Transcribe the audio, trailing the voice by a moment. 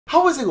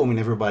How is it going,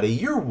 everybody?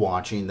 You're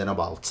watching Then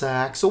About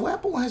Tech. So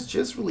Apple has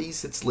just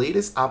released its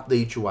latest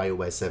update to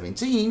iOS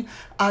 17,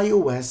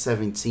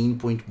 iOS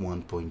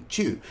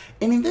 17.1.2.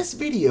 And in this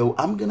video,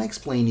 I'm gonna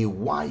explain you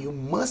why you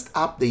must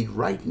update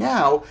right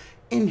now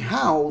and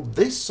how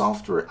this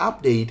software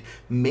update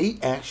may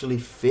actually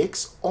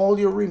fix all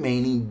your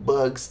remaining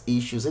bugs,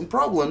 issues, and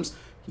problems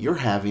you're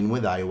having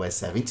with iOS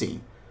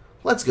 17.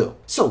 Let's go.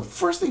 So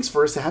first things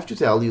first, I have to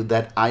tell you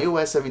that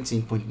iOS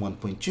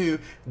 17.1.2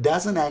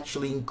 doesn't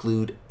actually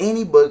include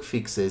any bug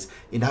fixes.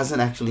 It doesn't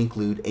actually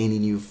include any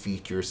new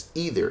features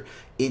either.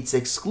 It's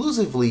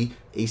exclusively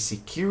a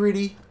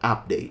security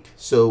update.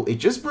 So it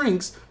just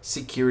brings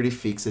security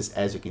fixes,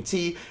 as you can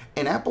see,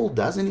 and Apple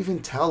doesn't even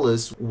tell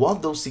us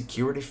what those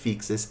security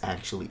fixes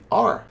actually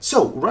are.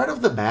 So right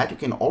off the bat, you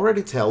can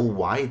already tell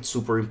why it's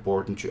super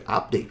important to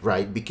update,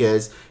 right?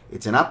 Because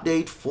it's an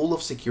update full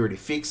of security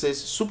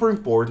fixes, super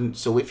important.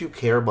 So if you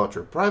care about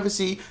your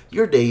privacy,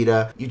 your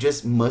data, you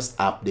just must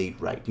update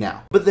right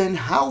now. But then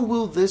how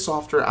will this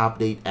software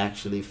update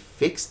actually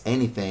fix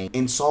anything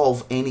and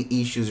solve any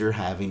issues you're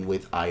having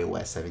with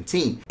iOS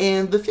 17?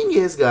 And the thing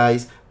is,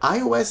 guys,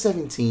 iOS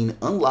 17,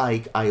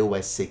 unlike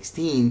iOS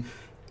 16,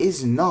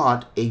 is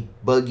not a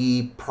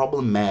buggy,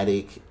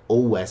 problematic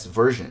OS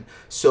version.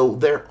 So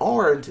there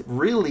aren't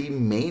really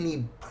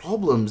many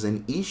problems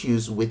and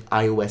issues with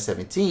iOS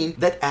 17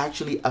 that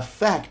actually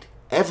affect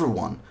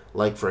everyone.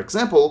 Like, for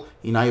example,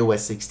 in iOS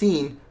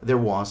 16, there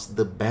was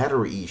the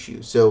battery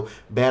issue. So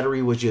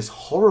battery was just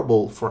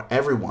horrible for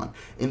everyone.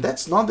 And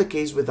that's not the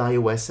case with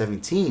iOS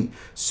 17.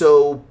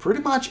 So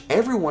pretty much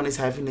everyone is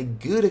having a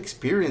good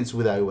experience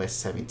with iOS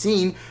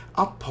 17,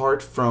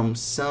 apart from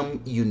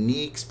some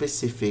unique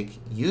specific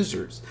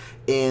users.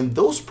 And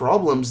those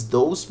problems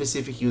those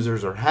specific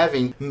users are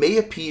having may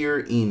appear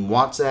in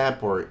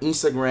WhatsApp or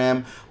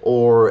Instagram,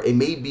 or it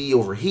may be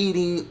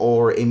overheating,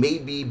 or it may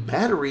be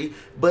battery.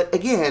 But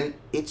again,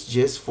 it's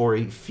just for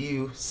a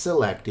few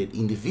selected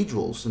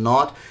individuals,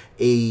 not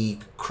a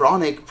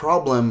chronic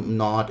problem,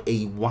 not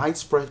a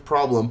widespread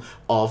problem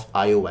of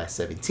iOS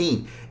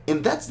 17.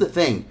 And that's the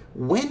thing,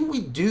 when we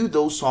do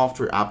those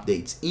software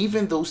updates,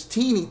 even those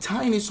teeny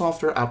tiny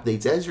software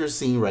updates as you're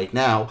seeing right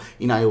now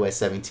in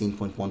iOS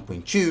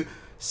 17.1.2,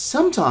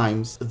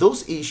 sometimes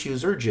those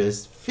issues are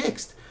just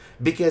fixed.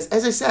 Because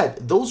as I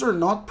said, those are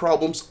not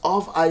problems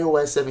of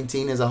iOS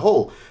 17 as a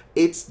whole.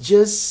 It's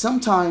just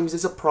sometimes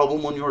it's a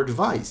problem on your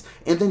device.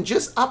 And then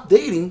just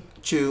updating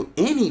to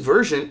any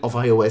version of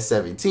iOS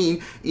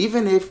 17,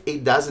 even if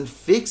it doesn't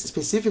fix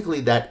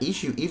specifically that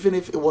issue, even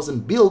if it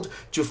wasn't built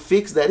to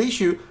fix that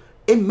issue,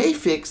 it may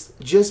fix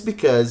just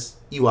because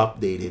you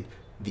updated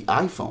the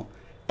iPhone.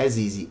 As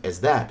easy as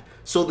that.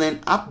 So then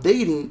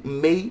updating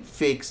may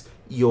fix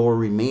your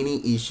remaining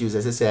issues,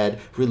 as I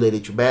said,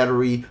 related to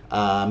battery,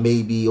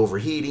 maybe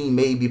overheating,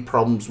 maybe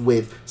problems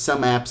with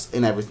some apps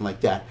and everything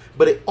like that.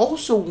 But I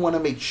also want to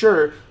make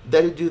sure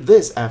that you do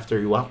this after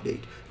you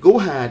update.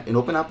 Go ahead and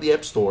open up the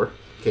App Store,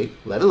 okay,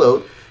 let it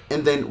load,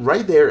 and then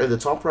right there at the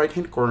top right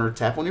hand corner,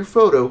 tap on your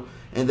photo,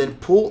 and then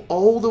pull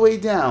all the way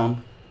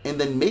down,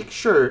 and then make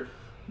sure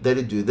that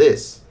you do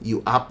this. You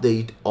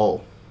update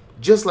all,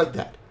 just like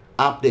that,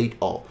 update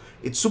all.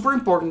 It's super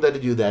important that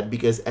you do that,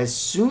 because as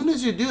soon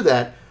as you do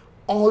that,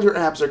 all your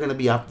apps are going to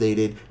be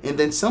updated. And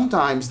then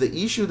sometimes the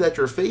issue that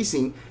you're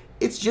facing,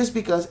 it's just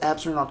because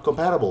apps are not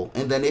compatible.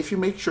 And then if you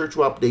make sure to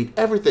update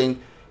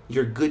everything,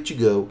 you're good to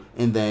go.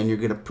 And then you're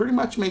going to pretty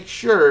much make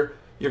sure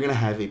you're going to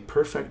have a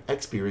perfect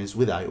experience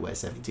with iOS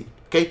 17.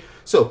 Okay,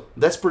 so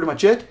that's pretty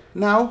much it.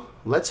 Now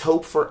let's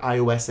hope for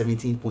iOS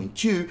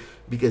 17.2,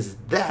 because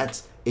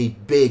that's a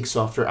big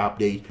software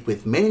update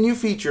with many new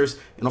features.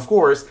 And of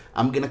course,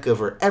 I'm going to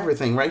cover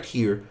everything right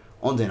here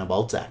on Then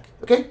About Tech.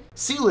 Okay,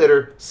 see you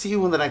later. See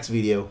you in the next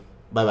video.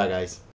 Bye bye, guys.